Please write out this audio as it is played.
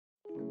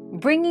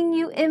bringing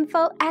you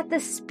info at the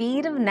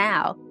speed of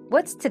now.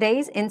 What's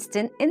today's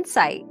instant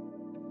insight?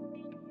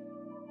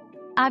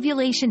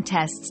 Ovulation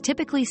tests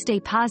typically stay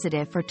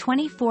positive for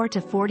 24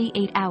 to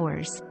 48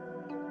 hours.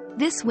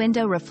 This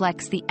window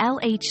reflects the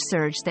LH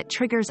surge that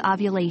triggers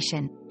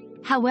ovulation.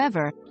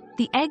 However,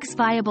 the egg's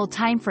viable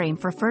timeframe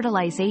for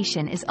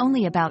fertilization is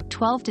only about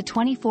 12 to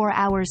 24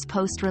 hours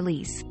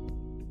post-release.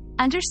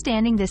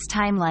 Understanding this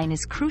timeline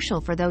is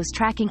crucial for those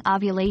tracking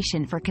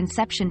ovulation for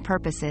conception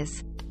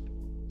purposes.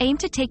 Aim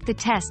to take the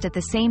test at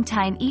the same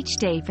time each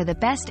day for the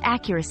best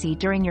accuracy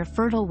during your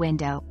fertile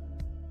window.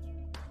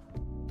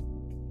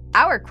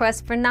 Our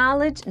quest for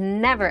knowledge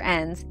never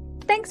ends.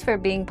 Thanks for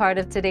being part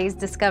of today's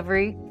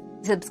discovery.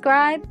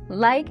 Subscribe,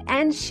 like,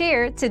 and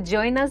share to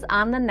join us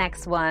on the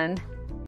next one.